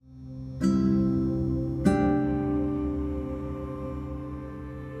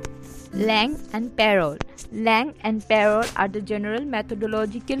Lang and Parole. Lang and Parole are the general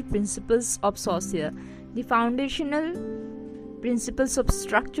methodological principles of Saussure. The foundational principles of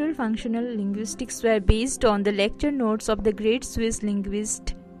structural functional linguistics were based on the lecture notes of the great Swiss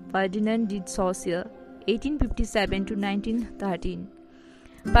linguist Ferdinand de Saussure, 1857 to 1913.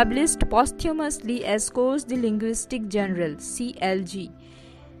 Published posthumously as Cours de Linguistique Generale, CLG.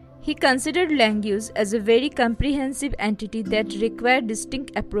 He considered language as a very comprehensive entity that required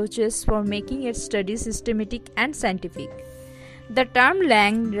distinct approaches for making its study systematic and scientific. The term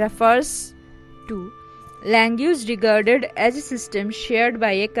lang refers to language regarded as a system shared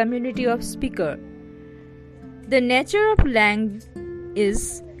by a community of speakers. The nature of lang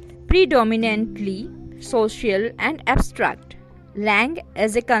is predominantly social and abstract. Lang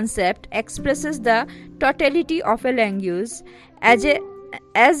as a concept expresses the totality of a language as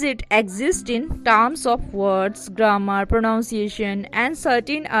it exists in terms of words, grammar, pronunciation, and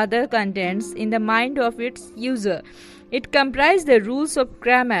certain other contents in the mind of its user. It comprises the rules of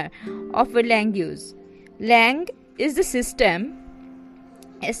grammar of a language. Lang is the system.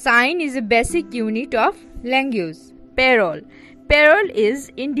 A sign is a basic unit of language. Parole. Parole is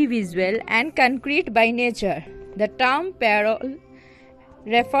individual and concrete by nature. The term parole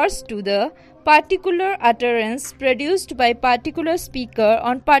refers to the particular utterance produced by particular speaker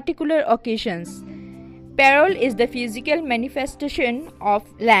on particular occasions. Parole is the physical manifestation of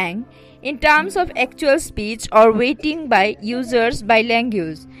lang in terms of actual speech or waiting by users by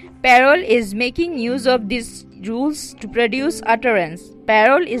language. Parole is making use of these rules to produce utterance.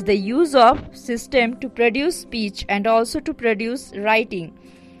 Parole is the use of system to produce speech and also to produce writing.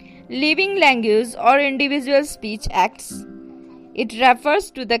 Living language or individual speech acts. It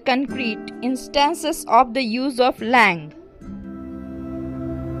refers to the concrete instances of the use of lang.